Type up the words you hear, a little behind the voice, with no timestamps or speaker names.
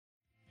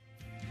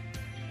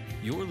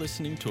You're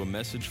listening to a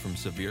message from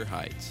Sevier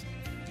Heights.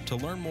 To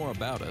learn more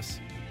about us,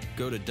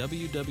 go to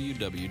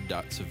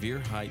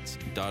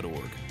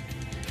www.sevierheights.org.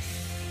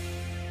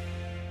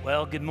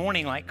 Well, good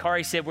morning. Like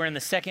Kari said, we're in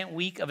the second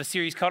week of a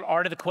series called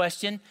Art of the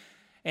Question.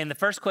 And the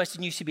first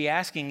question you should be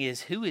asking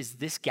is, who is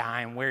this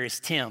guy and where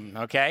is Tim,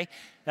 okay?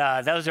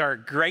 Those are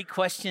great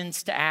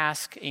questions to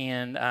ask.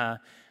 And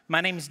my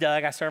name is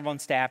Doug. I serve on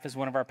staff as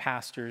one of our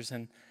pastors.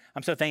 And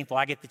I'm so thankful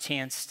I get the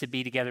chance to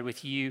be together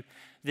with you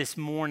this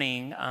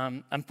morning.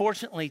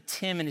 Unfortunately,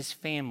 Tim and his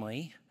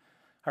family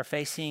are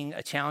facing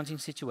a challenging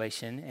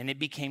situation. And it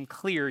became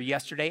clear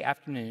yesterday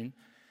afternoon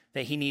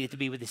that he needed to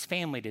be with his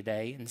family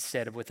today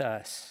instead of with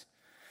us.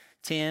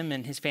 Tim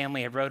and his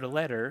family have wrote a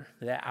letter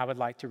that I would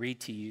like to read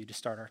to you to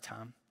start our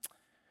time.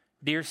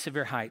 Dear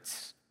Sevier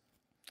Heights,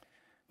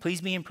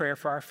 please be in prayer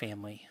for our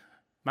family.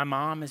 My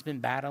mom has been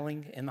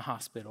battling in the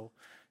hospital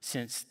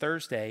since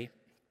Thursday,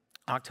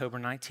 October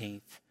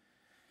 19th.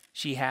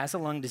 She has a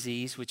lung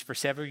disease which for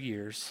several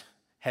years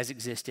has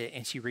existed,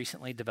 and she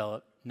recently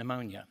developed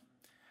pneumonia.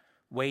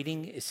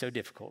 Waiting is so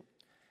difficult.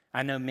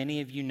 I know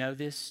many of you know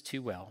this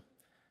too well.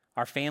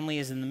 Our family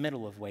is in the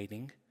middle of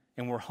waiting,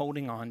 and we're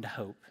holding on to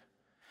hope.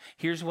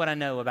 Here's what I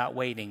know about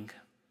waiting.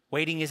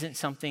 Waiting isn't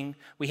something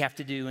we have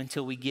to do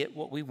until we get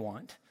what we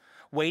want.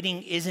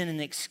 Waiting isn't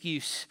an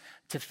excuse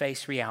to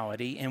face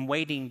reality, and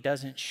waiting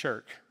doesn't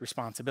shirk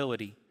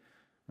responsibility.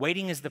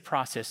 Waiting is the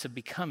process of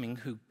becoming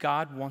who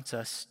God wants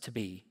us to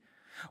be.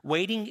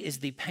 Waiting is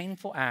the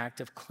painful act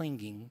of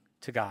clinging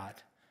to God.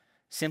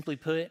 Simply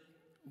put,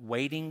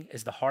 waiting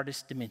is the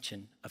hardest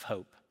dimension of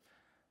hope.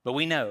 But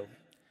we know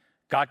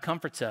God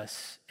comforts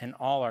us in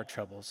all our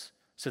troubles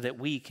so that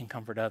we can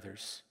comfort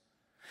others.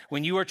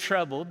 When you are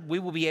troubled, we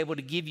will be able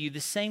to give you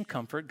the same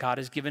comfort God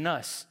has given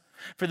us.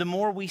 For the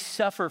more we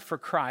suffer for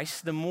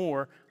Christ, the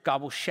more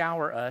God will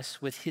shower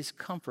us with his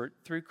comfort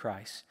through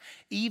Christ.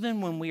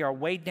 Even when we are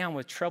weighed down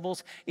with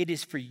troubles, it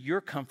is for your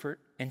comfort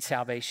and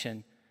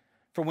salvation.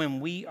 For when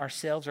we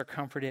ourselves are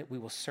comforted, we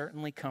will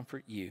certainly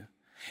comfort you.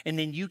 And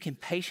then you can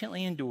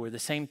patiently endure the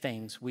same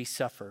things we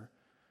suffer.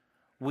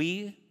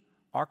 We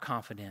are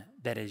confident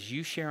that as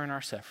you share in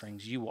our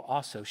sufferings, you will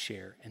also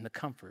share in the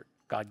comfort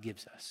God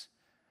gives us.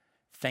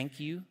 Thank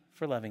you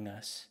for loving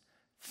us.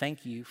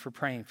 Thank you for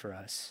praying for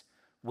us.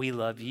 We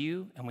love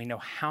you, and we know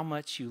how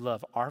much you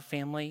love our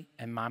family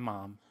and my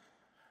mom.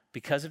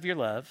 Because of your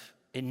love,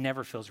 it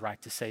never feels right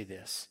to say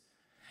this.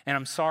 And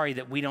I'm sorry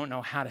that we don't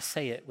know how to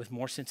say it with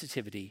more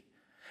sensitivity,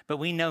 but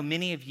we know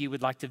many of you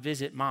would like to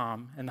visit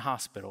mom in the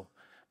hospital.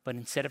 But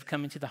instead of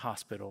coming to the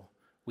hospital,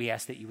 we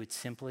ask that you would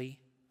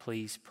simply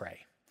please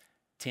pray.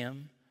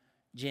 Tim,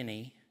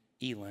 Jenny,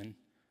 Elin,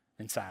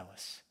 and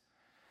Silas.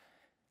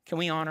 Can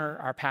we honor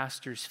our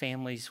pastor's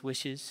family's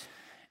wishes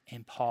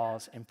and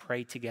pause and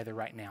pray together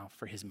right now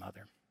for his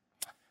mother?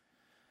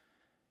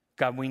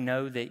 God, we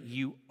know that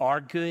you are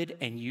good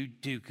and you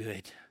do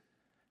good,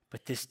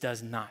 but this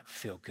does not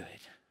feel good.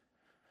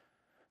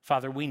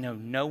 Father, we know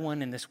no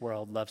one in this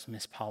world loves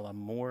Miss Paula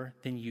more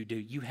than you do.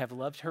 You have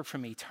loved her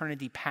from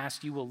eternity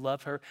past. You will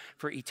love her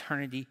for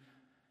eternity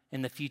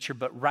in the future.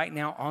 But right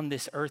now on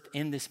this earth,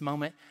 in this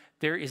moment,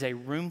 there is a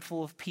room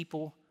full of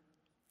people.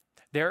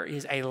 There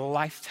is a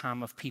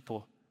lifetime of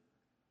people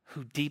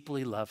who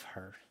deeply love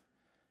her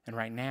and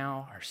right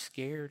now are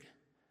scared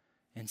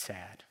and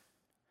sad.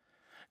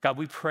 God,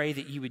 we pray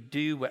that you would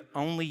do what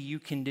only you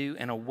can do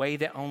in a way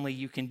that only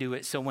you can do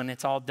it. So when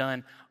it's all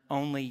done,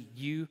 only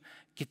you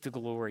get the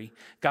glory.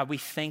 God, we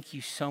thank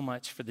you so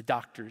much for the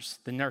doctors,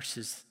 the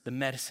nurses, the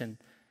medicine,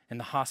 and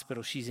the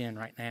hospital she's in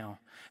right now.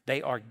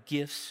 They are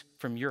gifts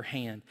from your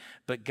hand.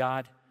 But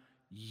God,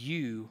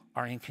 you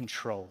are in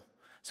control.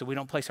 So we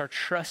don't place our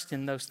trust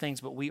in those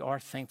things, but we are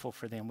thankful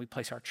for them. We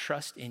place our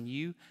trust in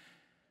you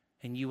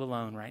and you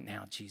alone right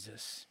now,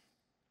 Jesus.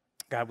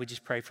 God, we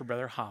just pray for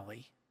Brother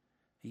Holly,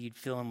 that you'd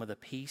fill him with a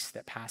peace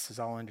that passes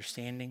all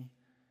understanding.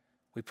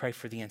 We pray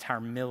for the entire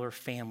Miller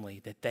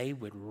family, that they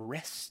would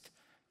rest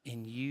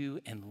in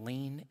you and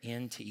lean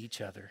into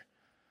each other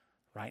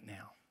right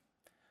now.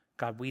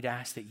 God, we'd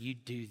ask that you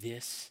do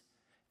this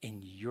in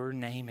your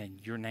name and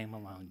your name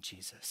alone,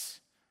 Jesus.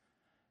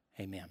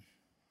 Amen.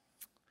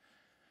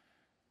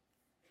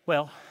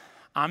 Well,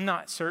 I'm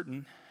not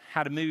certain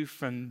how to move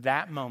from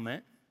that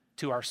moment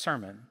to our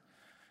sermon,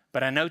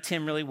 but I know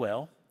Tim really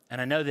well,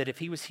 and I know that if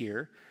he was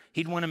here,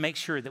 he'd want to make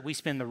sure that we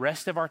spend the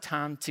rest of our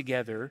time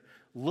together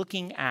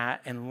looking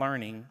at and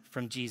learning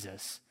from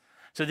Jesus.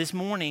 So this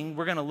morning,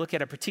 we're going to look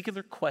at a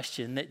particular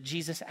question that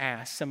Jesus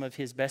asked some of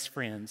his best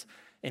friends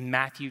in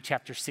Matthew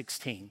chapter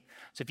 16.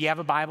 So if you have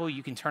a Bible,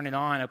 you can turn it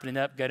on, open it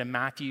up, go to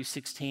Matthew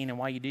 16, and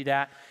while you do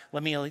that,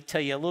 let me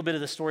tell you a little bit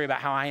of the story about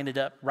how I ended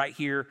up right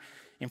here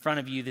in front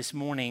of you this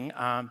morning.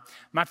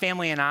 My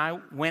family and I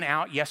went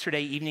out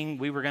yesterday evening.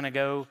 We were going to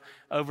go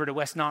over to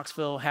West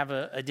Knoxville, have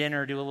a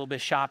dinner, do a little bit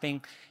of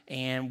shopping,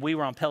 and we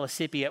were on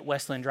Pellissippi at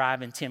Westland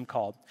Drive, and Tim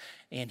called.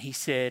 And he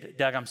said,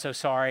 Doug, I'm so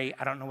sorry.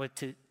 I don't know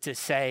what to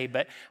say,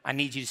 but I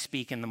need you to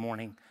speak in the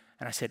morning.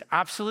 And I said,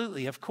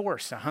 absolutely, of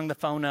course. I hung the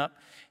phone up.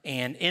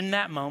 And in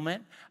that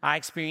moment, I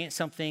experienced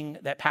something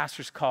that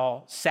pastors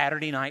call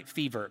Saturday night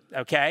fever,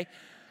 okay?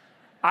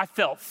 I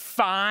felt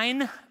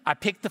fine. I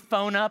picked the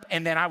phone up,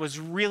 and then I was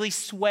really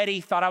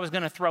sweaty, thought I was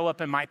going to throw up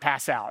and might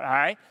pass out, all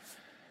right?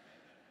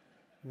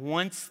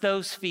 Once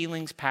those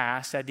feelings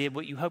passed, I did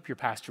what you hope your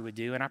pastor would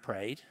do, and I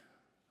prayed.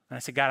 And I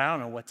said, God, I don't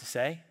know what to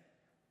say.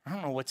 I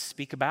don't know what to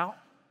speak about.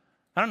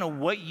 I don't know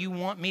what you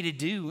want me to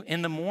do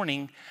in the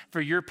morning for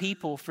your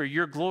people, for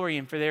your glory,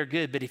 and for their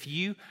good. But if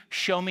you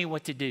show me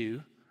what to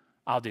do,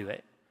 I'll do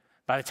it.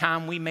 By the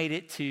time we made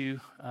it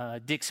to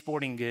Dick's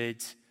Sporting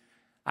Goods,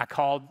 I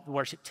called the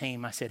worship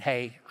team. I said,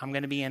 hey, I'm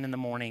going to be in the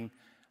morning.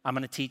 I'm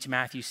going to teach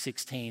Matthew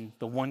 16,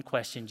 the one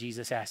question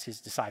Jesus asked his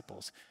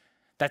disciples.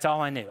 That's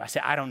all I knew. I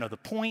said, I don't know the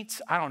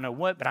points. I don't know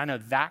what, but I know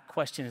that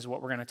question is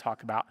what we're going to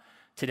talk about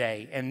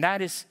today. And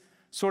that is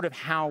sort of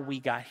how we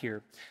got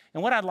here.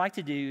 And what I'd like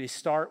to do is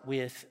start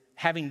with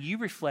having you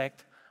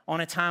reflect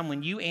on a time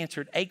when you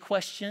answered a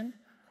question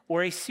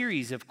or a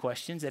series of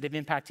questions that have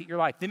impacted your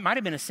life. It might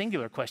have been a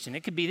singular question.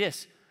 It could be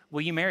this: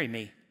 will you marry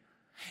me?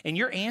 And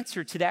your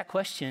answer to that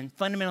question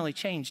fundamentally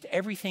changed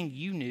everything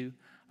you knew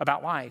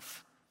about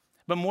life.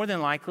 But more than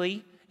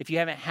likely, if you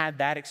haven't had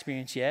that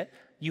experience yet,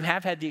 you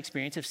have had the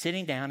experience of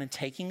sitting down and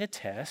taking a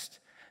test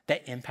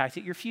that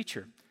impacted your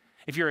future.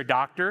 If you're a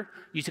doctor,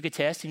 you took a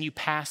test and you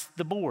passed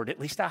the board. At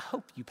least I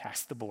hope you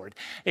passed the board.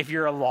 If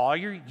you're a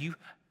lawyer, you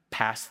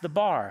passed the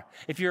bar.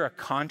 If you're a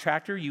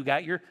contractor, you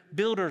got your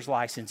builder's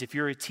license. If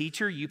you're a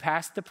teacher, you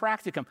passed the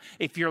practicum.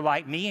 If you're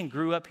like me and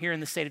grew up here in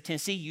the state of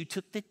Tennessee, you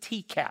took the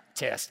TCAP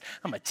test.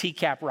 I'm a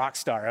TCAP rock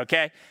star,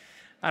 okay?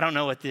 I don't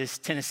know what this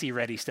Tennessee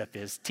Ready stuff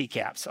is.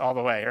 TCAPs all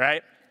the way,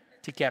 right?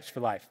 TCAPs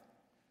for life.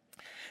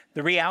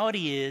 The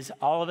reality is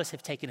all of us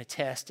have taken a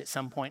test at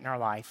some point in our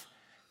life,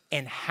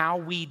 and how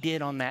we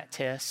did on that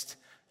test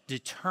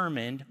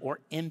determined or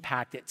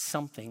impacted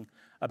something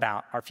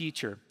about our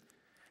future.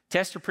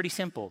 Tests are pretty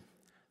simple.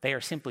 They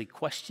are simply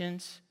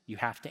questions you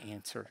have to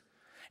answer.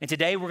 And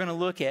today we're going to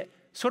look at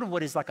sort of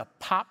what is like a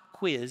pop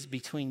quiz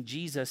between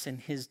Jesus and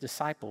his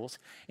disciples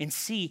and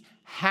see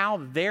how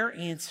their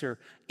answer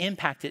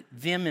impacted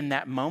them in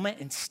that moment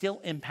and still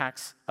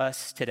impacts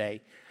us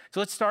today. So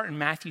let's start in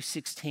Matthew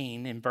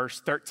 16 in verse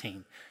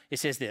 13. It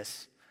says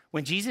this: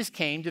 when Jesus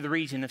came to the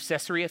region of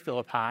Caesarea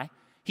Philippi,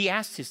 he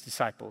asked his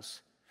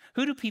disciples,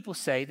 "Who do people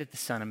say that the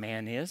Son of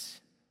Man is?"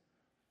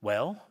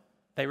 "Well,"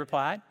 they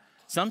replied,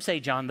 "some say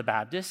John the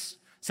Baptist,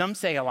 some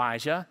say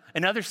Elijah,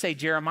 and others say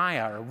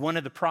Jeremiah or one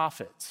of the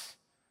prophets."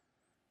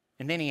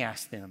 And then he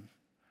asked them,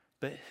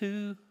 "But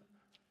who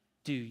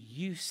do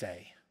you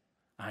say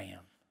I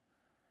am?"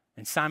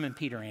 And Simon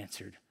Peter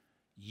answered,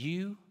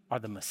 "You are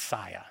the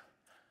Messiah,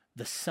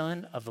 the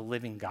Son of the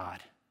living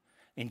God."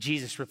 And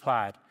Jesus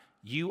replied,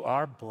 "You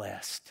are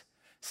blessed,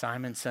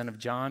 Simon, son of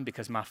John,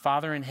 because my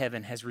Father in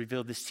heaven has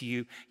revealed this to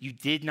you. You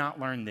did not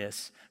learn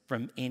this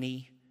from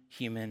any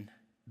human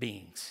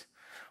beings."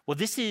 Well,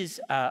 this is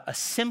a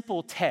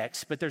simple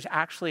text, but there's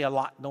actually a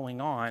lot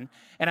going on.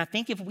 And I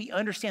think if we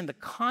understand the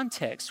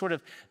context, sort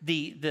of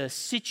the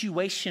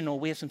situational,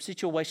 we have some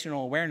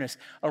situational awareness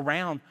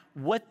around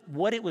what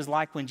it was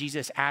like when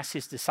Jesus asked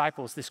his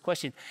disciples this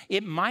question,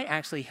 it might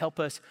actually help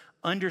us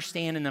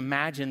understand and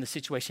imagine the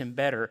situation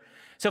better.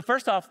 So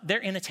first off, they're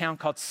in a town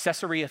called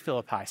Caesarea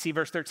Philippi. See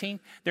verse 13?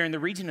 They're in the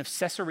region of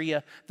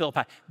Caesarea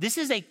Philippi. This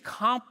is a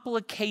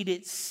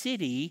complicated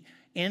city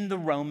in the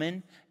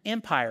Roman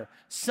Empire.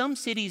 Some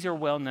cities are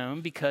well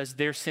known because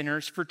they're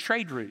centers for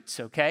trade routes,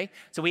 okay?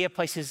 So we have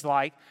places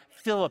like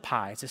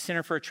Philippi, it's a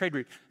center for a trade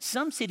route.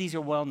 Some cities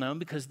are well known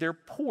because they're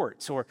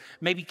ports or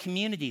maybe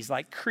communities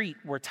like Crete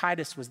where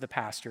Titus was the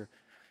pastor.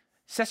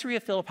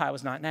 Caesarea Philippi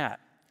was not that.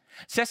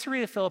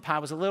 Caesarea Philippi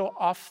was a little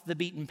off the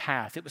beaten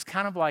path. It was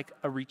kind of like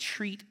a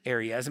retreat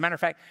area. As a matter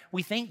of fact,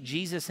 we think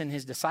Jesus and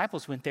his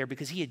disciples went there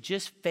because he had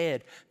just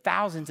fed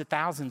thousands and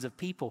thousands of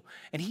people,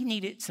 and he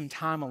needed some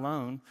time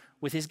alone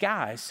with his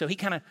guys. So he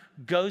kind of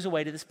goes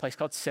away to this place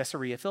called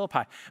Caesarea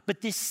Philippi.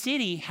 But this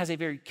city has a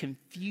very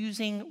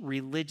confusing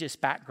religious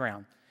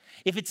background.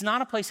 If it's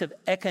not a place of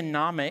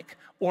economic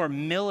or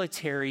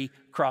military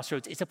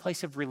crossroads, it's a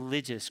place of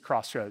religious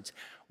crossroads.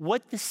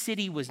 What the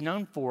city was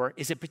known for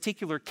is a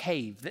particular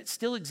cave that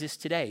still exists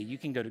today. You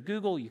can go to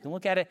Google, you can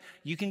look at it,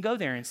 you can go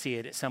there and see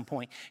it at some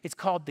point. It's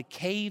called the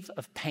Cave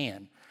of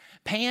Pan.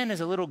 Pan is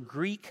a little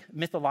Greek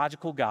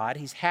mythological god.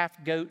 He's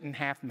half goat and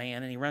half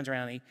man, and he runs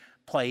around and he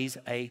plays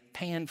a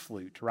pan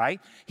flute,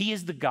 right? He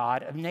is the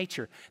god of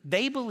nature.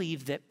 They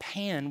believe that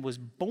Pan was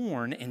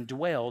born and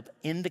dwelled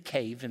in the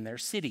cave in their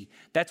city.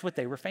 That's what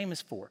they were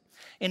famous for.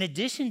 In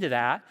addition to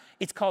that,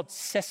 it's called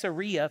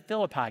Caesarea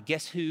Philippi.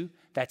 Guess who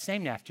that's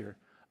named after?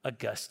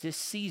 Augustus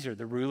Caesar,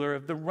 the ruler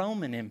of the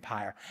Roman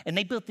Empire. And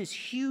they built this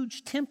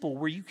huge temple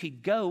where you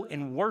could go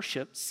and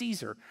worship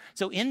Caesar.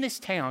 So in this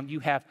town,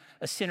 you have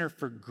a center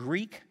for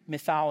Greek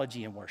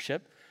mythology and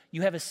worship.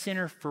 You have a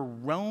center for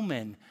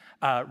Roman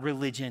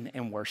religion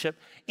and worship.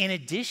 In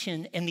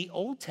addition, in the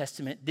Old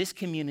Testament, this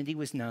community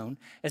was known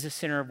as a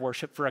center of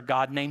worship for a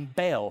god named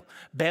Baal.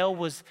 Baal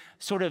was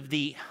sort of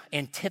the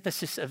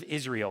antithesis of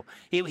Israel.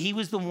 He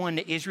was the one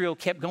that Israel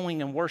kept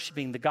going and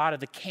worshiping, the god of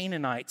the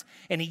Canaanites,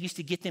 and he used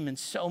to get them in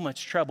so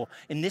much trouble.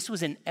 And this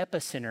was an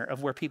epicenter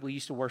of where people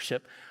used to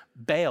worship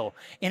Baal.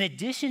 In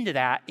addition to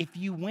that, if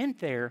you went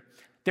there,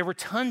 there were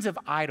tons of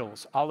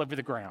idols all over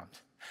the ground.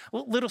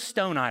 Little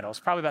stone idols,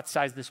 probably about the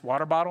size of this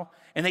water bottle,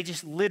 and they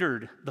just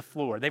littered the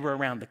floor. They were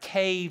around the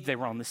cave, they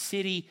were on the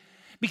city,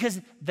 because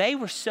they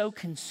were so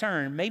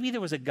concerned. Maybe there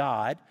was a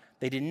god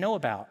they didn't know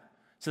about.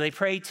 So they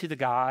prayed to the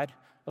god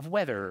of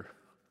weather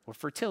or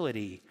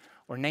fertility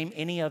or name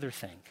any other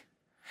thing.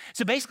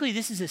 So basically,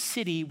 this is a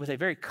city with a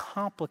very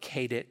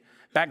complicated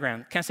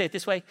background. Can I say it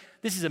this way?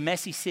 This is a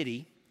messy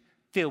city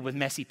filled with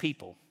messy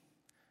people.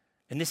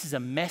 And this is a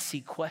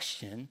messy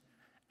question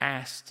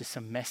asked to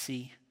some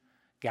messy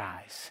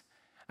guys.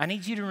 I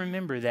need you to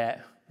remember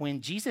that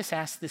when Jesus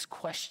asked this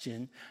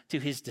question to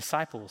his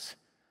disciples,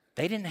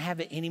 they didn't have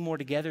it any more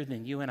together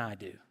than you and I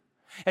do.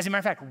 As a matter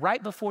of fact,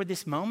 right before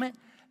this moment,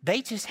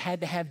 they just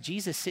had to have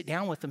Jesus sit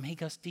down with them. He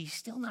goes, do you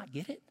still not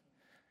get it?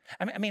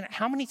 I mean,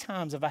 how many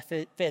times have I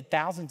fed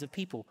thousands of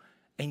people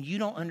and you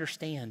don't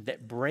understand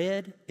that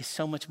bread is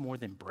so much more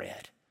than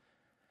bread?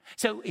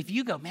 So if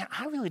you go, man,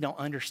 I really don't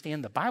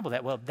understand the Bible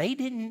that well, they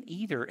didn't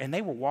either, and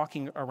they were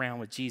walking around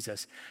with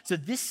Jesus. So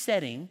this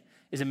setting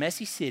is a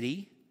messy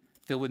city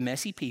filled with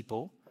messy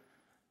people,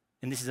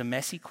 and this is a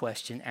messy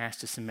question asked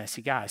to some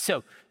messy guys.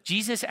 So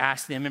Jesus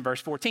asked them in verse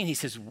 14, he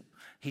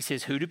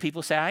says, who do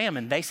people say I am?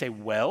 And they say,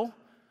 well,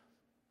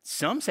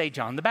 some say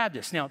John the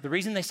Baptist. Now, the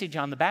reason they say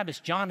John the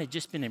Baptist, John had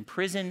just been in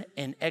prison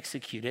and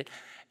executed,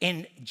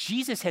 and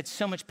Jesus had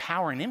so much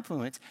power and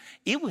influence,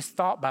 it was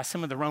thought by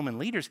some of the Roman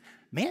leaders,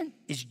 man,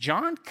 is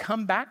John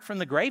come back from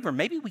the grave? Or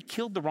maybe we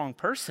killed the wrong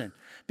person,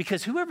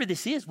 because whoever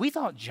this is, we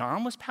thought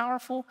John was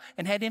powerful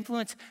and had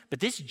influence,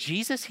 but this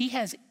Jesus, he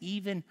has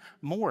even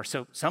more.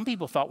 So some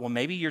people thought, well,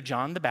 maybe you're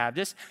John the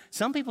Baptist.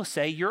 Some people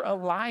say you're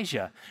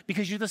Elijah,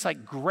 because you're this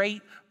like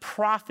great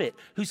prophet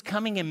who's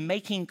coming and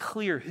making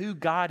clear who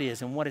God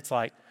is and what it's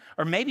like.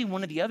 Or maybe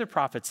one of the other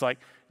prophets like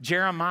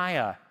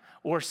Jeremiah,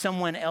 or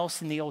someone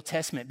else in the Old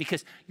Testament,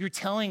 because you're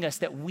telling us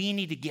that we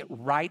need to get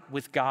right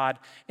with God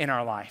in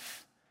our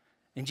life.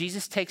 And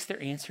Jesus takes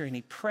their answer and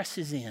he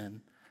presses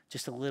in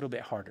just a little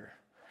bit harder.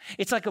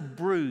 It's like a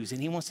bruise,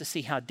 and he wants to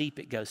see how deep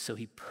it goes, so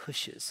he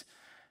pushes.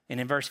 And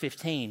in verse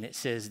 15, it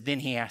says, then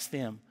he asked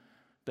them,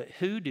 but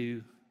who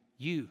do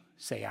you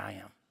say I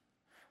am?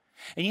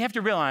 And you have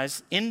to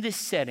realize, in this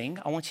setting,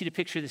 I want you to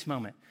picture this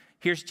moment.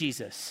 Here's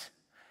Jesus.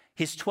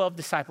 His 12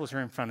 disciples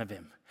are in front of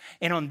him.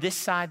 And on this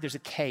side, there's a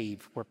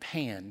cave where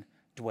Pan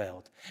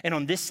dwelled. And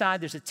on this side,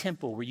 there's a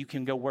temple where you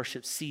can go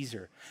worship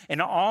Caesar.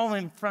 And all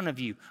in front of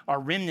you are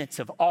remnants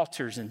of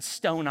altars and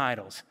stone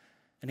idols.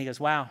 And he goes,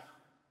 wow,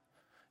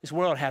 this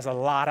world has a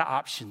lot of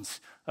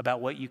options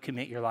about what you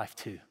commit your life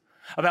to,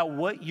 about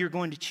what you're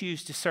going to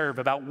choose to serve,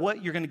 about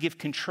what you're going to give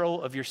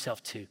control of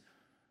yourself to.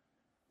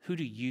 Who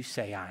do you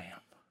say I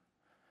am?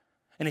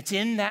 And it's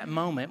in that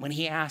moment when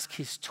he asks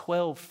his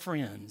 12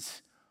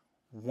 friends,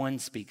 one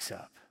speaks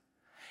up.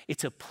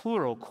 It's a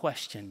plural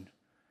question,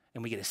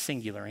 and we get a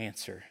singular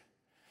answer.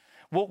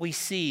 What we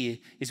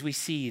see is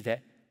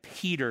that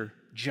Peter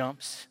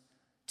jumps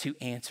to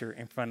answer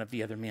in front of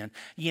the other men.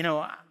 You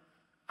know,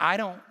 I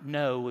don't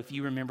know if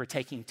you remember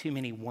taking too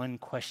many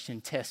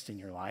one-question tests in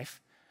your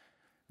life.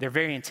 They're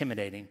very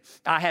intimidating.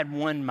 I had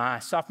one my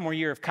sophomore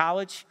year of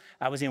college.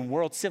 I was in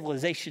World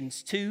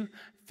Civilizations 2,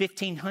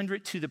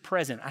 1500 to the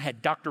present. I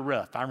had Dr.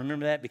 Ruff. I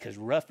remember that because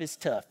rough is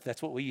tough.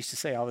 That's what we used to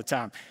say all the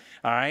time.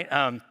 All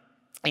right.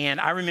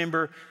 And I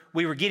remember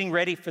we were getting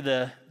ready for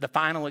the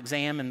final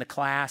exam in the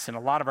class, and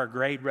a lot of our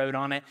grade wrote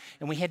on it.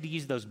 And we had to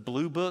use those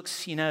blue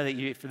books, you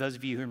know, for those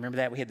of you who remember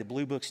that, we had the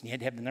blue books, and you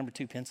had to have the number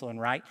 2 pencil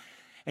and write.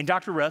 And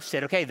Dr. Ruff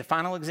said, okay, the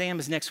final exam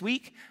is next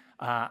week.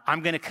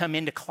 I'm going to come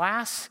into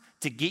class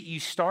to get you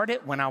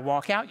started. When I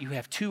walk out, you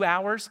have 2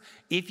 hours.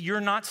 If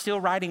you're not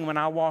still writing when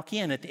I walk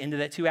in at the end of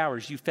that 2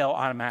 hours, you fail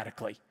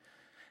automatically.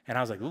 And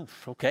I was like, ooh,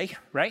 okay,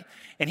 right?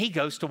 And he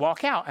goes to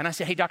walk out. And I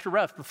said, hey, Dr.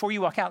 Ruff, before you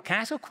walk out, can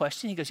I ask a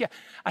question? He goes, yeah.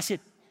 I said,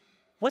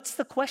 what's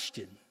the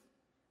question?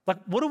 Like,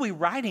 what are we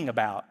writing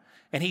about?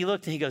 And he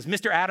looked and he goes,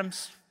 Mr.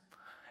 Adams,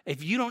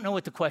 if you don't know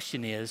what the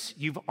question is,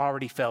 you've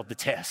already failed the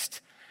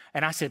test.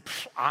 And I said,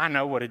 I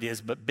know what it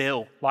is, but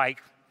Bill, like,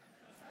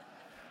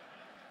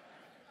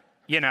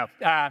 you know.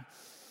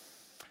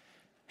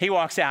 He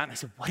walks out and I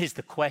said, what is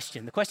the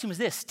question? The question was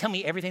this: tell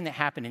me everything that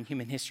happened in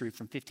human history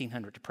from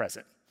 1500 to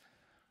present.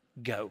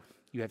 Go,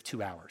 you have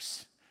 2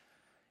 hours.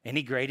 And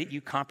he graded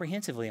you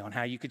comprehensively on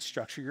how you could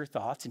structure your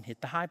thoughts and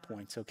hit the high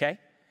points, okay?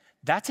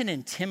 That's an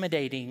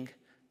intimidating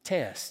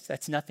test.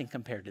 That's nothing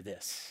compared to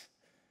this.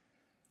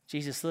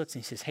 Jesus looks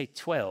and he says, hey,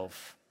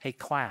 12, hey,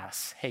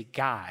 class, hey,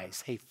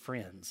 guys, hey,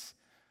 friends,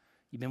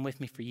 you've been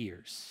with me for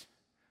years.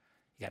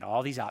 You got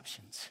all these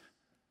options.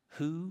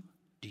 Who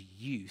do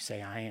you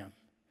say I am?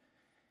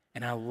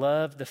 And I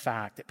love the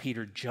fact that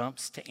Peter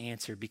jumps to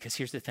answer, because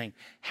here's the thing.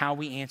 How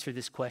we answer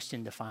this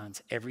question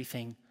defines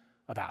everything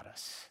about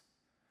us.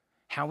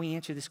 How we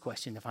answer this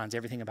question defines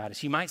everything about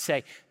us. You might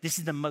say, this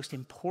is the most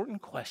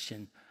important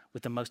question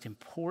with the most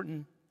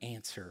important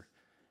answer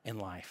in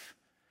life.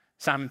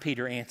 Simon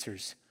Peter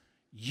answers,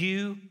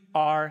 you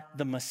are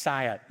the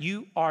Messiah.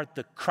 You are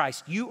the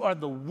Christ. You are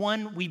the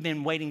one we've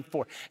been waiting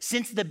for.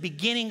 Since the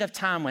beginning of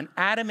time, when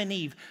Adam and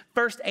Eve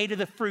first ate of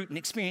the fruit and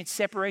experienced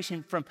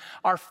separation from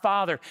our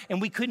Father,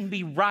 and we couldn't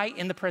be right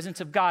in the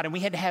presence of God, and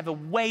we had to have a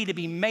way to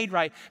be made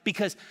right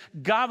because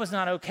God was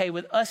not okay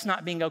with us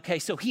not being okay,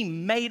 so he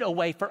made a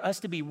way for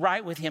us to be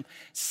right with him.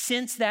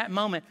 Since that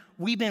moment,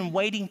 we've been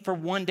waiting for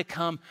one to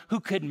come who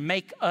could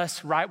make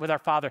us right with our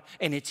Father,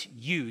 and it's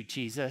you,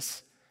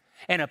 Jesus.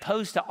 And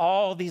opposed to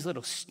all these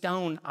little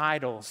stone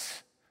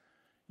idols,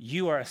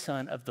 you are a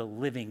son of the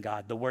living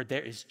God. The word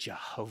there is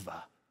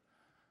Jehovah.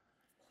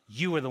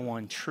 You are the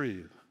one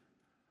true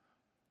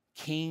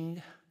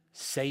King,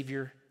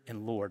 Savior,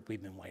 and Lord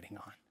we've been waiting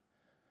on.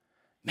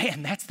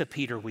 Man, that's the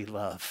Peter we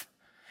love.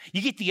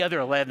 You get the other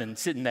 11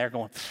 sitting there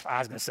going, I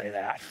was going to say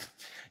that,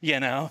 you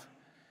know.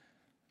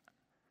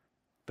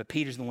 But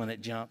Peter's the one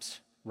that jumps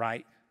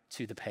right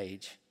to the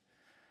page.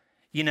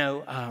 You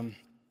know,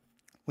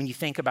 when you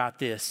think about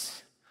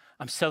this,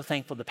 I'm so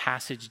thankful the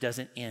passage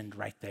doesn't end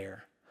right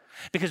there.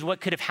 Because what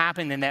could have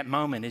happened in that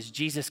moment is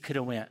Jesus could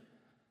have went,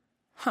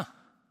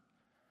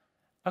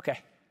 okay.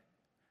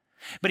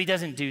 But he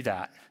doesn't do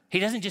that. He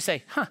doesn't just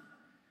say,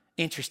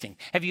 interesting.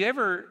 Have you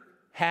ever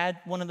had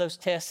one of those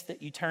tests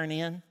that you turn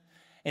in?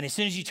 And as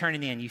soon as you turn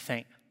it in, you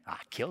think, I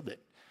killed it.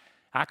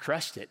 I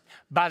crushed it.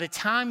 By the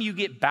time you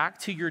get back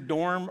to your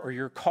dorm or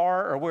your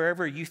car or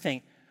wherever, you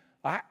think,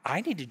 I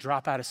need to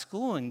drop out of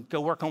school and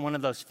go work on one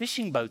of those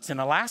fishing boats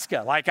in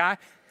Alaska. Like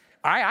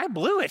I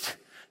blew it.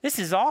 This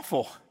is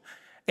awful.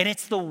 And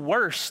it's the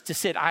worst to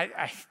sit.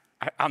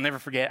 I'll never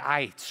forget,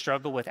 I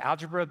struggle with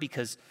algebra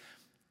because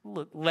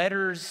look,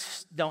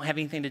 letters don't have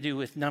anything to do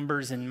with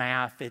numbers and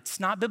math. It's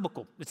not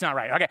biblical. It's not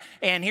right. Okay.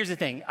 And here's the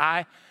thing.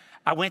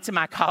 I went to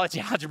my college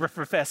algebra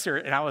professor,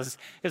 and it was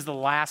the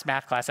last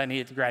math class I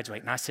needed to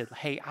graduate. And I said,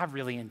 hey, I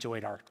really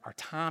enjoyed our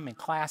time in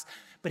class,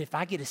 but if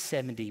I get a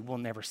 70, we'll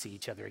never see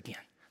each other again.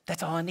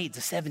 That's all I need is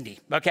a 70,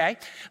 okay?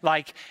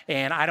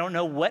 And I don't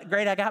know what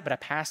grade I got, but I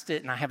passed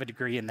it, and I have a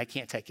degree, and they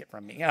can't take it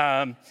from me.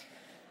 I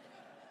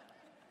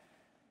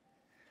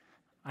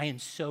am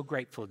so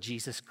grateful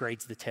Jesus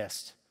grades the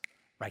test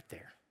right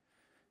there.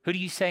 Who do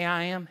you say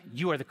I am?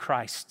 You are the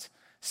Christ,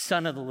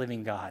 Son of the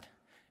living God.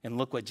 And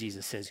look what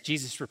Jesus says.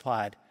 Jesus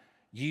replied,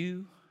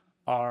 you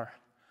are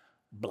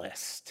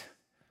blessed.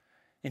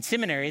 In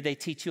seminary, they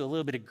teach you a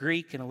little bit of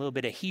Greek and a little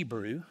bit of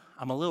Hebrew.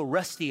 I'm a little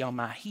rusty on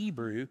my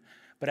Hebrew,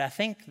 but I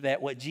think that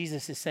what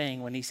Jesus is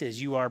saying when he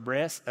says you are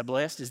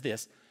blessed is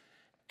this.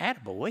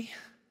 Attaboy.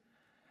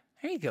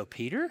 There you go,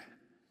 Peter.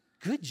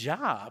 Good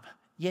job.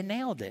 You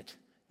nailed it.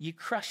 You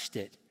crushed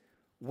it.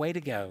 Way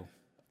to go.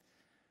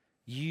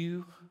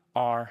 You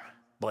are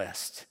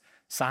blessed.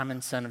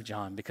 Simon, son of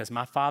John, because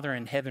my Father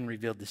in heaven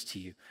revealed this to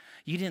you.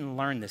 You didn't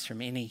learn this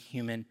from any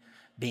human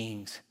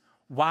beings.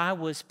 Why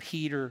was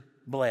Peter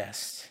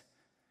blessed?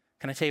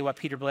 Can I tell you why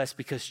Peter blessed?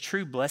 Because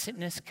true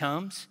blessedness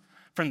comes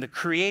from the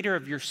creator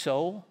of your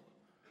soul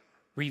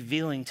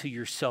revealing to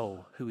your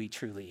soul who he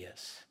truly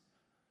is.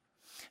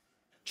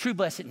 True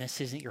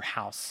blessedness isn't your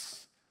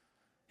house.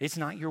 It's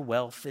not your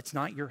wealth. It's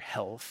not your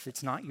health.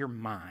 It's not your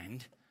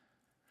mind.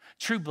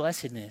 True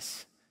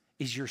blessedness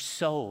is your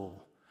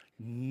soul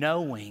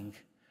knowing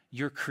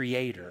your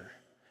creator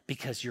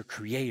because your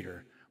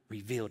creator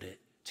revealed it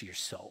to your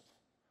soul.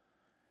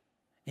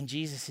 And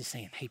Jesus is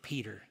saying, hey,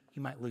 Peter,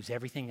 you might lose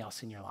everything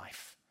else in your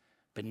life,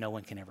 but no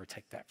one can ever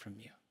take that from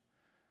you.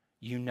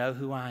 You know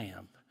who I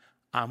am.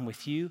 I'm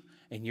with you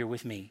and you're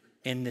with me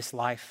in this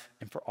life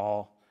and for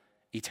all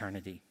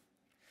eternity.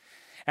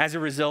 As a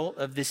result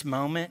of this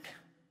moment,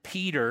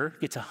 Peter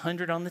gets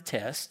 100 on the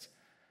test,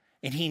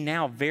 and he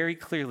now very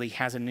clearly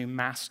has a new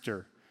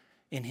master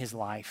in his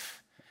life.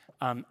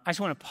 I just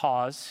want to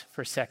pause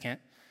for a second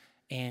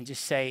and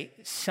just say,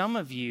 some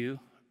of you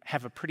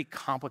have a pretty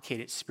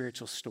complicated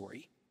spiritual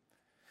story.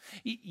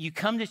 You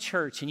come to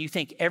church and you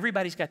think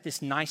everybody's got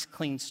this nice,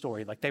 clean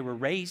story. Like they were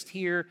raised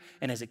here,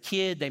 and as a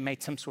kid, they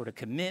made some sort of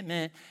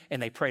commitment,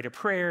 and they prayed a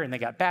prayer, and they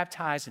got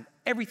baptized, and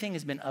everything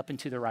has been up and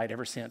to the right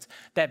ever since.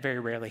 That very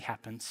rarely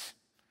happens.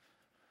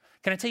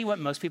 Can I tell you what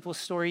most people's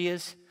story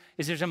is?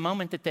 There's a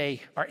moment that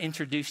they are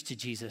introduced to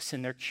Jesus,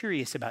 and they're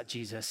curious about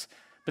Jesus,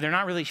 but they're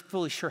not really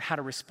fully sure how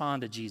to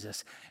respond to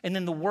Jesus. And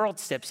then the world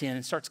steps in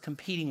and starts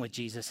competing with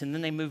Jesus. And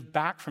then they move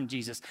back from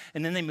Jesus.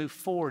 And then they move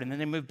forward. And then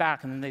they move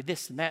back. And then they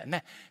this and that and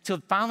that. Until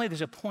finally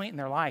there's a point in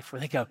their life where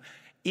they go,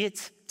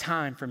 it's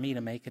time for me to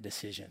make a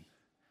decision.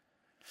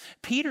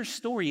 Peter's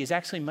story is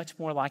actually much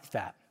more like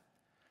that.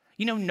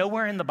 You know,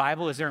 nowhere in the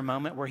Bible is there a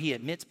moment where he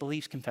admits,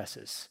 believes,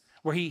 confesses.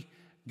 Where he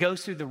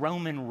goes through the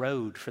Roman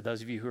road, for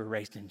those of you who are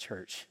raised in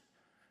church.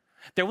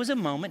 There was a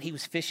moment he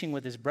was fishing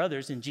with his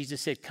brothers, and Jesus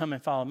said, come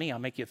and follow me. I'll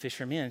make you a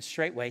fisher of men. And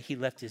straightway he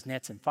left his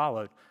nets and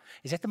followed.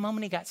 Is that the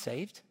moment he got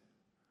saved?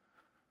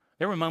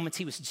 There were moments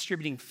he was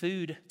distributing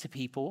food to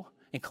people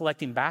and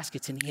collecting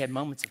baskets, and he had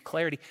moments of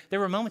clarity. There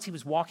were moments he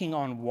was walking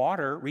on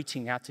water,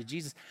 reaching out to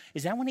Jesus.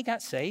 Is that when he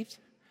got saved?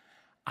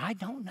 I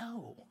don't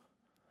know.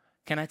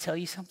 Can I tell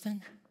you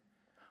something?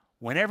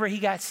 Whenever he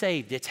got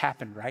saved, it's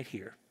happened right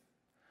here.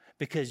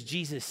 Because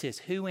Jesus says,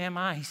 who am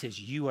I? He says,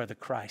 you are the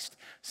Christ,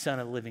 Son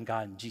of the living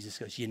God. And Jesus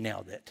goes, you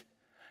nailed it.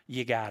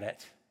 You got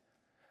it.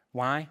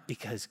 Why?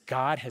 Because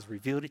God has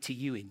revealed it to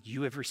you and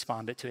you have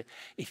responded to it.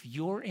 If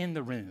you're in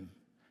the room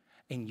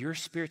and your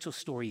spiritual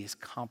story is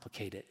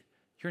complicated,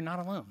 you're not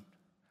alone.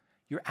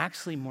 You're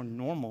actually more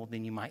normal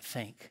than you might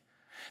think.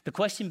 The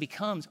question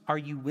becomes, are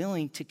you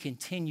willing to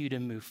continue to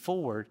move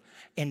forward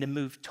and to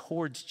move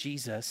towards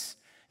Jesus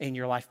in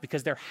your life?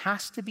 Because there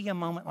has to be a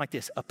moment like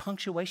this, a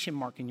punctuation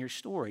mark in your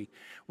story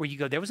where you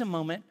go, there was a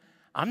moment,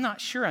 I'm not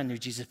sure I knew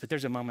Jesus, but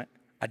there's a moment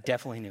I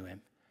definitely knew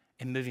him.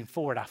 And moving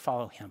forward, I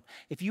follow him.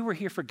 If you were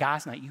here for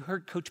Guys Night, you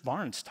heard Coach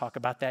Barnes talk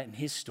about that in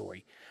his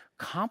story.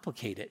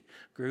 Complicated.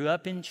 Grew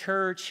up in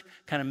church,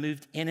 kind of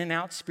moved in and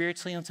out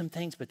spiritually on some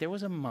things, but there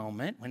was a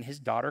moment when his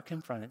daughter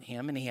confronted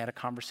him and he had a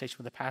conversation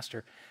with the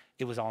pastor.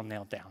 It was all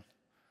nailed down.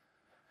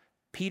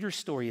 Peter's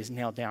story is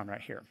nailed down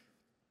right here.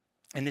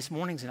 And this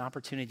morning's an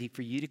opportunity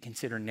for you to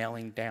consider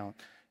nailing down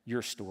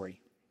your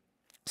story.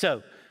 So,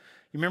 you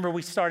remember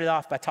we started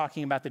off by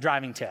talking about the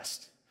driving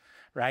test,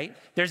 right?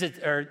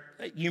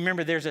 You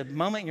remember there's a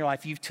moment in your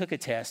life you took a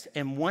test,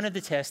 and one of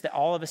the tests that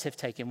all of us have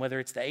taken, whether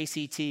it's the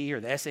ACT or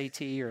the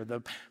SAT or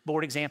the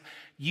board exam,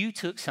 you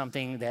took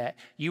something that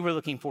you were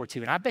looking forward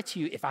to. And I bet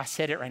you if I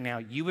said it right now,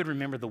 you would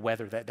remember the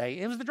weather that day.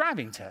 It was the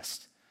driving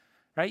test,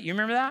 right? You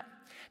remember that?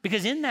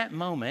 Because in that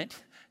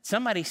moment,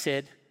 somebody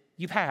said,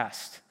 you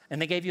passed,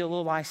 and they gave you a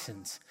little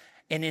license.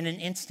 And in an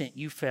instant,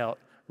 you felt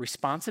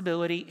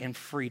responsibility and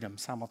freedom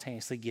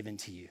simultaneously given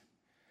to you.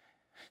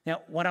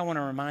 Now, what I want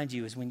to remind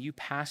you is when you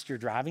passed your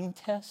driving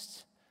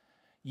test,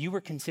 you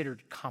were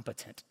considered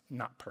competent,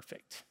 not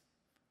perfect.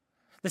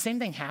 The same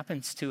thing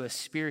happens to us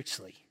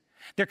spiritually.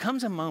 There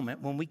comes a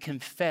moment when we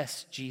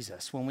confess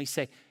Jesus, when we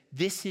say,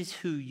 this is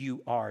who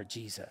you are,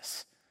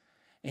 Jesus.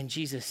 And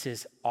Jesus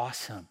says,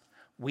 awesome,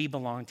 we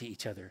belong to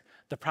each other.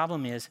 The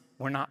problem is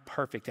we're not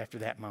perfect after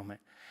that moment.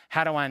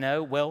 How do I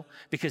know? Well,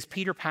 because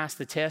Peter passed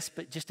the test,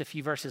 but just a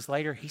few verses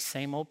later, he's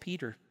same old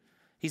Peter.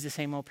 He's the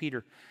same old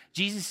Peter.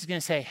 Jesus is going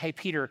to say, hey,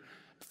 Peter,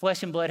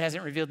 flesh and blood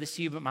hasn't revealed this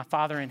to you, but my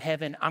Father in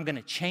heaven, I'm going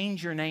to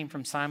change your name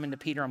from Simon to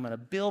Peter. I'm going to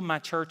build my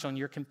church on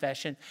your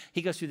confession.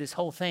 He goes through this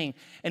whole thing.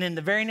 And then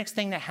the very next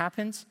thing that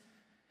happens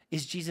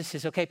is Jesus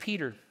says, okay,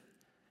 Peter,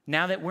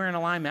 now that we're in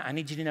alignment, I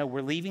need you to know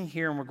we're leaving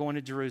here and we're going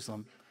to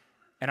Jerusalem.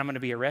 And I'm going to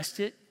be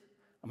arrested,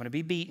 I'm going to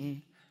be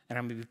beaten, and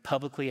I'm going to be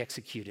publicly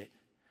executed.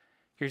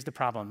 Here's the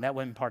problem. That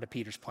wasn't part of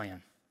Peter's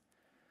plan.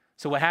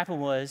 So what happened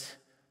was,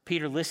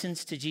 Peter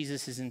listens to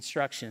Jesus'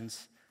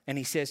 instructions, and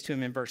he says to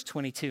him in verse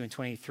 22 and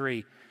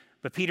 23,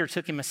 but Peter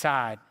took him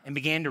aside and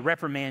began to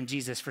reprimand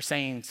Jesus for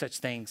saying such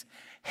things.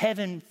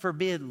 Heaven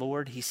forbid,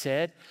 Lord, he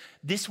said,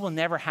 this will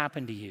never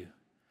happen to you.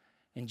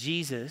 And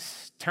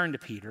Jesus turned to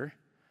Peter,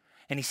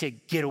 and he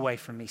said, get away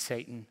from me,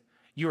 Satan.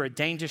 You are a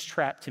dangerous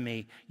trap to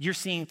me. You're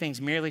seeing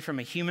things merely from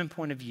a human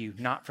point of view,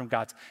 not from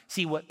God's.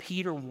 See, what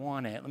Peter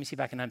wanted, let me see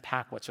if I can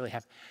unpack what's really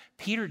happening.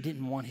 Peter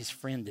didn't want his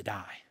friend to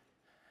die.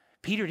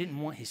 Peter didn't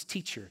want his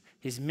teacher,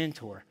 his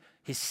mentor,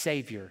 his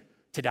Savior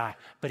to die.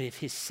 But if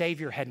his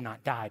Savior had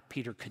not died,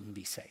 Peter couldn't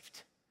be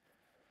saved.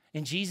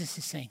 And Jesus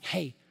is saying,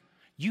 hey,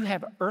 you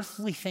have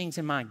earthly things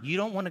in mind. You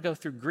don't want to go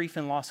through grief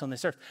and loss on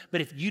this earth.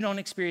 But if you don't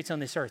experience on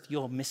this earth,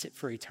 you'll miss it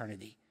for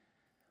eternity.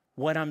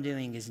 What I'm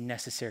doing is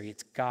necessary.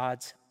 It's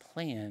God's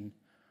plan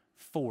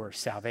for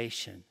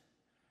salvation.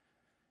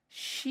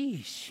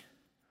 Sheesh.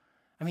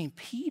 I mean,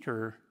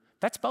 Peter,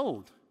 that's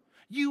bold.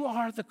 You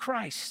are the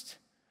Christ.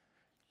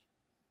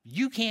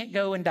 You can't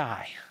go and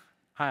die.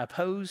 I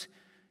oppose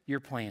your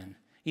plan.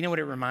 You know what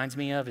it reminds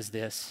me of is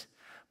this.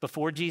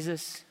 Before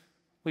Jesus,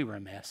 we were a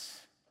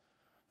mess.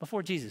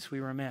 Before Jesus, we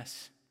were a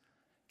mess.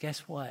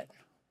 Guess what?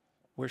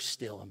 We're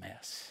still a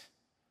mess.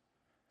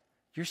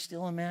 You're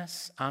still a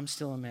mess. I'm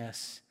still a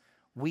mess.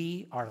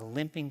 We are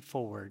limping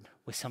forward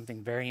with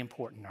something very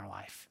important in our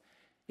life.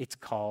 It's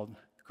called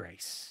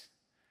grace.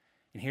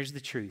 And here's the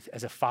truth.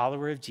 As a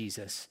follower of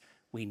Jesus,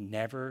 we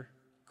never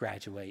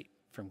graduate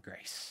from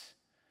grace.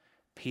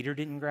 Peter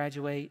didn't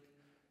graduate.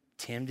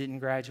 Tim didn't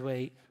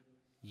graduate.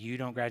 You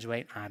don't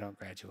graduate. I don't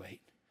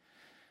graduate.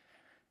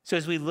 So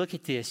as we look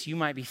at this, you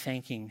might be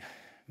thinking,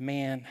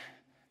 man,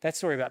 that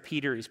story about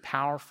Peter is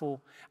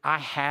powerful. I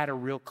had a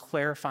real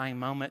clarifying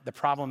moment. The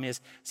problem is,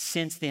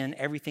 since then,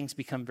 everything's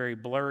become very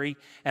blurry.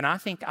 And I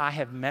think I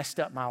have messed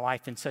up my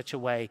life in such a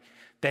way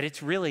that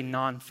it's really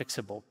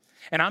non-fixable.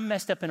 And I'm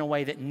messed up in a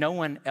way that no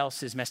one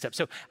else is messed up.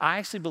 So I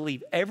actually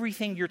believe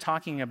everything you're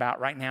talking about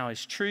right now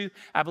is true.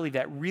 I believe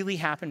that really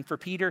happened for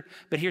Peter.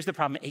 But here's the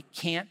problem. It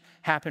can't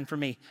happen for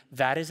me.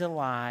 That is a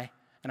lie.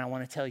 And I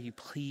want to tell you,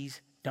 please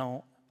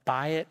don't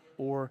buy it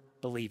or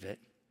believe it.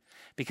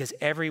 Because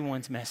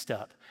everyone's messed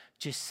up.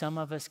 Just some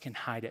of us can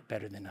hide it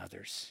better than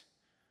others.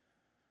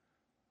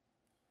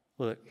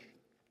 Look,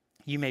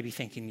 you may be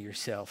thinking to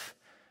yourself,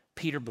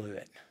 Peter blew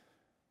it.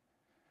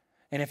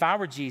 And if I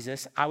were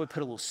Jesus, I would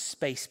put a little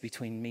space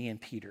between me and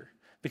Peter,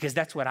 because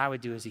that's what I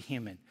would do as a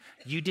human.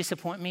 You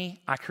disappoint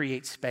me, I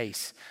create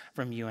space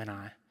from you and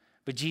I.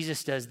 But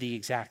Jesus does the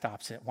exact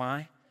opposite.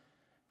 Why?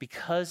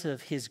 Because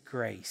of his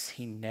grace,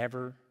 he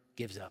never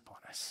gives up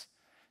on us.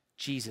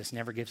 Jesus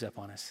never gives up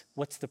on us.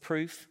 What's the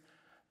proof?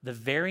 The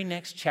very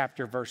next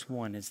chapter, verse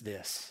 1, is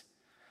this.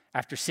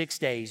 After 6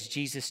 days,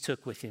 Jesus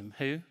took with him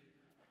who?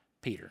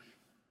 Peter.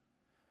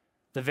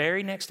 The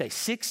very next day,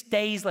 6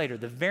 days later,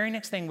 the very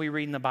next thing we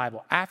read in the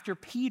Bible, after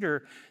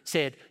Peter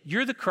said,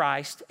 "You're the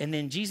Christ," and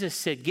then Jesus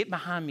said, "Get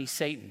behind me,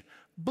 Satan,"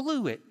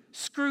 blew it,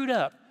 screwed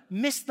up,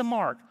 missed the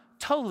mark,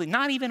 totally,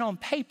 not even on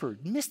paper,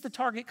 missed the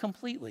target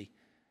completely.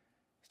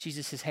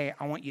 Jesus says, "Hey,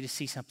 I want you to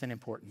see something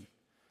important."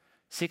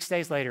 6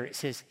 days later, it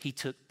says he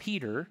took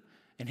Peter,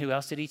 and who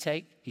else did he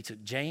take? He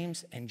took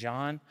James and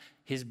John,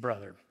 his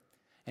brother,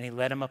 and he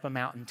led them up a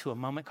mountain to a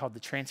moment called the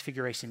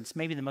Transfiguration. It's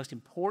maybe the most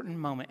important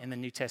moment in the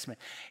New Testament.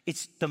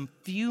 It's the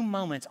few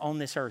moments on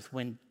this earth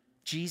when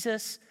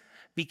Jesus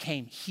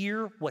became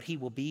here what he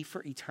will be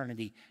for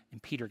eternity,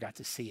 and Peter got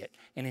to see it.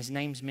 And his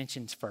name's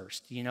mentioned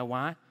first. You know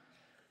why?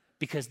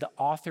 Because the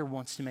author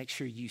wants to make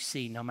sure you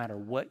see no matter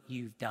what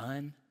you've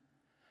done,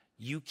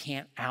 you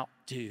can't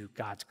outdo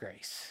God's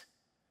grace.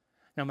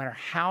 No matter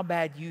how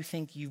bad you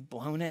think you've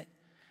blown it,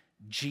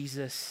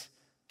 Jesus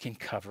can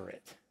cover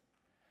it.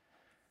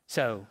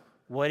 So,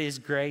 what is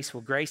grace?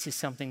 Well, grace is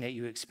something that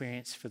you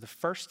experience for the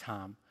first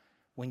time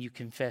when you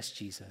confess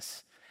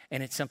Jesus.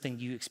 And it's something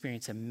you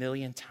experience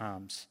 1,000,000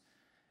 times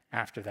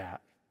after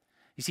that.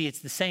 You see, it's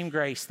the same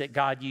grace that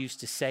God used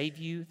to save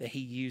you that he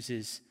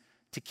uses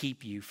to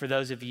keep you. For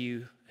those of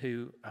you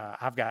who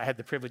I had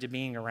the privilege of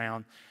being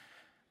around,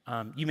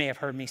 you may have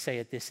heard me say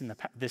it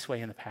this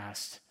way in the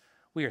past.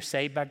 We are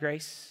saved by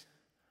grace.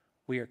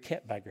 We are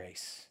kept by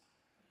grace.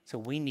 So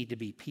we need to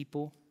be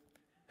people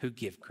who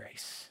give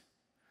grace.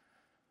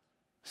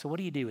 So what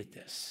do you do with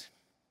this?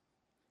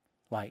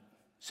 Like,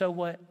 so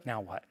what?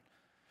 Now what?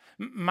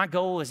 My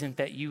goal isn't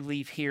that you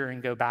leave here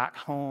and go back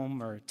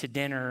home or to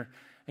dinner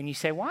and you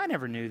say, well, I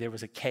never knew there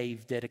was a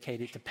cave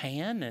dedicated to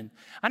Pan, and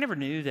I never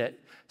knew that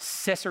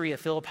Caesarea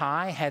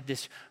Philippi had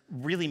this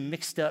really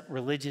mixed up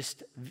religious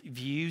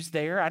views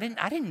there. I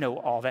didn't know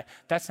all that.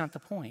 That's not the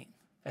point.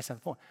 That's not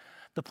the point.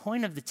 The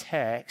point of the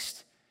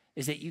text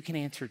is that you can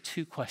answer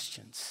 2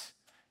 questions.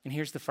 And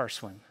here's the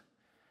first one.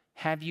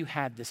 Have you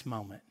had this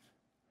moment?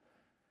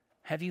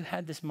 Have you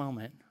had this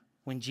moment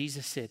when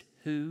Jesus said,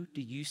 "Who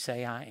do you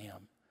say I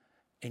am?"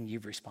 And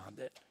you've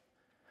responded?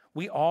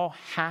 We all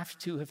have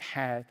to have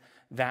had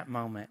that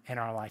moment in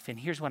our life. And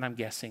here's what I'm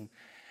guessing.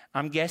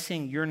 I'm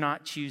guessing you're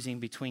not choosing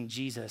between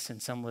Jesus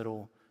and some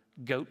little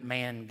goat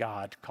man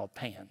god called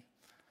Pan.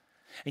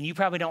 And you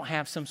probably don't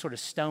have some sort of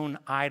stone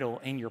idol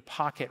in your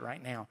pocket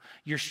right now.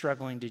 You're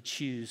struggling to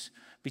choose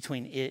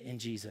between it and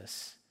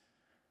Jesus.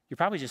 You're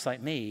probably just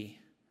like me.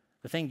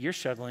 The thing you're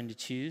struggling to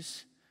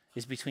choose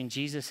is between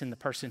Jesus and the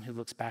person who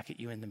looks back at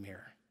you in the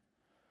mirror.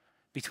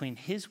 Between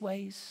his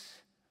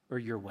ways or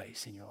your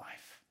ways in your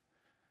life.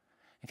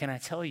 And can I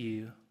tell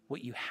you,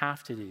 what you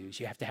have to do is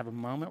you have to have a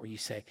moment where you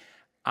say,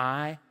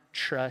 I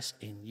trust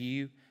in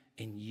you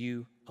and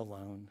you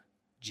alone,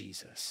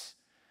 Jesus.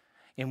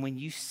 And when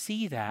you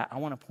see that, I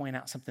want to point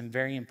out something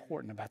very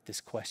important about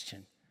this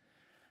question.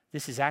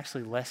 This is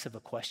actually less of a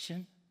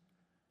question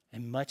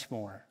and much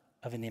more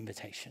of an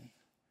invitation.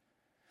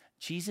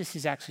 Jesus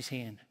is actually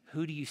saying,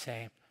 who do you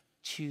say?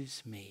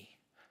 Choose me,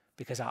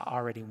 because I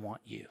already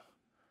want you.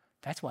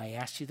 That's why I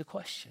asked you the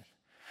question.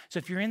 So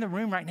if you're in the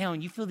room right now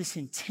and you feel this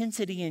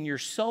intensity in your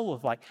soul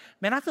of like,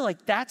 man, I feel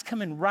like that's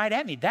coming right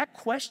at me. That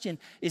question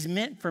is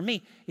meant for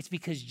me. It's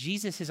because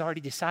Jesus has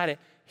already decided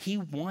he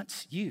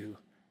wants you.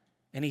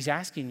 And he's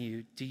asking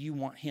you, do you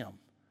want him?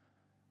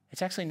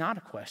 It's actually not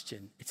a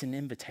question. It's an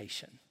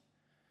invitation.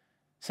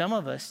 Some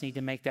of us need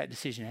to make that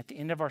decision. At the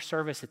end of our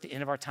service, at the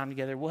end of our time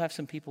together, we'll have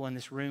some people in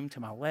this room to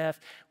my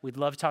left. We'd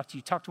love to talk to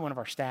you. Talk to one of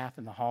our staff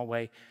in the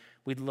hallway.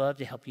 We'd love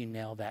to help you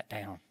nail that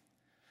down.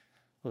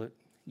 Look,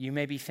 you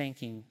may be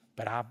thinking,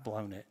 but I've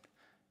blown it.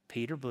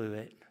 Peter blew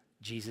it.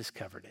 Jesus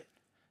covered it.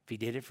 If he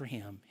did it for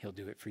him, he'll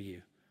do it for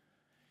you.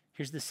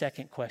 Here's the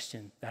second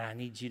question that I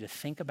need you to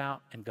think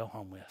about and go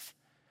home with.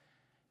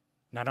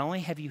 Not only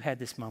have you had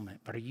this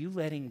moment, but are you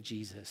letting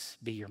Jesus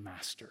be your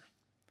master?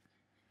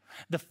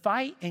 The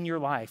fight in your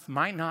life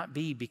might not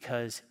be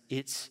because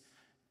it's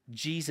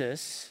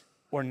Jesus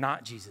or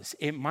not Jesus.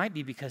 It might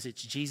be because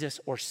it's Jesus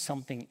or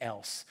something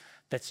else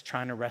that's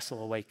trying to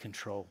wrestle away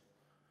control.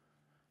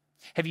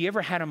 Have you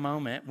ever had a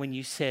moment when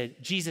you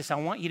said, Jesus, I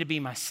want you to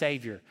be my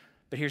Savior,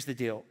 but here's the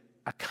deal.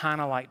 I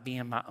kind of like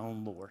being my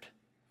own Lord,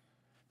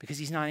 because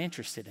he's not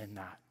interested in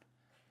that.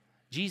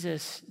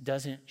 Jesus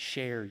doesn't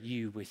share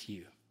you with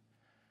you.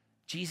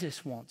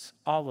 Jesus wants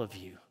all of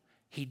you.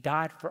 He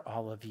died for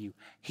all of you.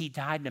 He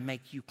died to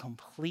make you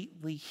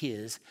completely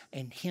his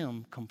and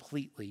him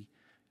completely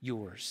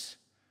yours.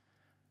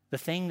 The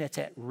thing that's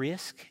at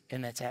risk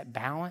and that's at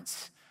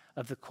balance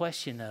of the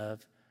question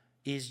of,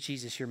 is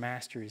Jesus your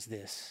master, is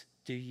this: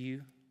 do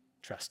you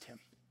trust him?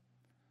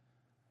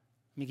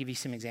 Let me give you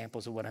some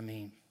examples of what I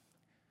mean.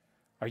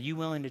 Are you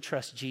willing to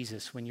trust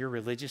Jesus when your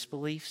religious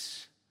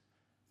beliefs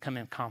come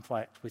in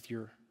conflict with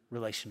your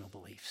relational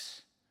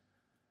beliefs?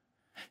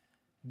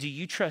 Do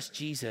you trust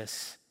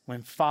Jesus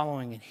when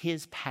following in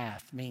his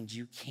path means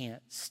you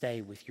can't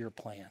stay with your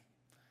plan?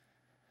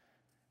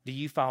 Do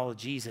you follow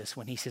Jesus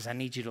when he says, I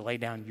need you to lay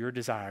down your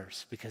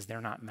desires because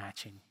they're not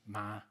matching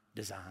my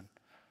design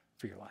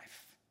for your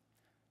life?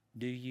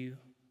 Do you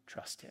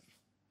trust him?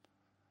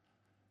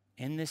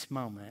 In this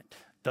moment,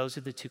 those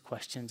are the two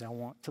questions I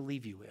want to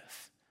leave you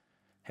with.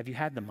 Have you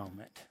had the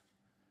moment?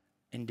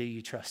 And do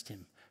you trust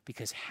him?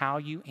 Because how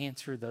you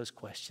answer those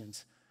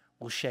questions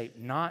will shape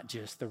not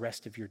just the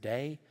rest of your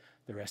day,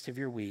 the rest of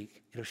your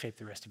week, it'll shape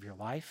the rest of your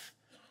life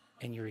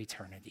and your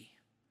eternity.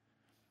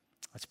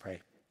 Let's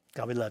pray.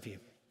 God, we love you.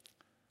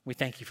 We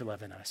thank you for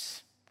loving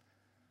us.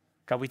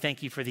 God, we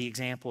thank you for the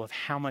example of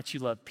how much you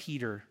love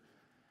Peter,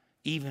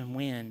 even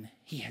when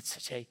he had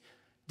such a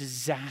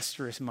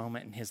disastrous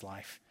moment in his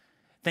life.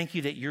 Thank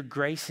you that your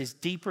grace is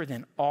deeper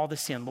than all the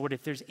sin. Lord,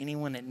 if there's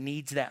anyone that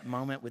needs that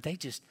moment, would they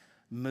just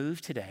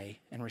move today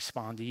and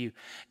respond to you?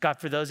 God,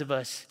 for those of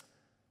us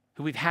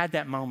who we've had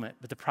that moment,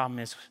 but the problem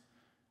is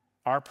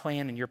our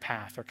plan and your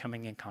path are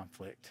coming in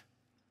conflict.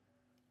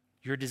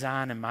 Your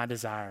design and my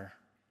desire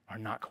are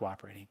not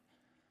cooperating.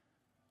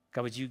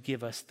 God, would you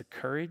give us the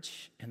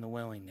courage and the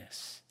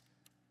willingness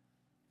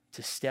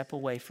to step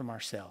away from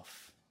ourselves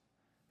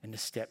and to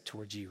step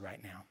towards you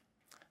right now.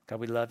 God,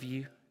 we love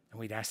you, and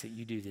we'd ask that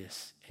you do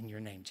this in your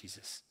name,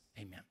 Jesus.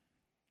 Amen.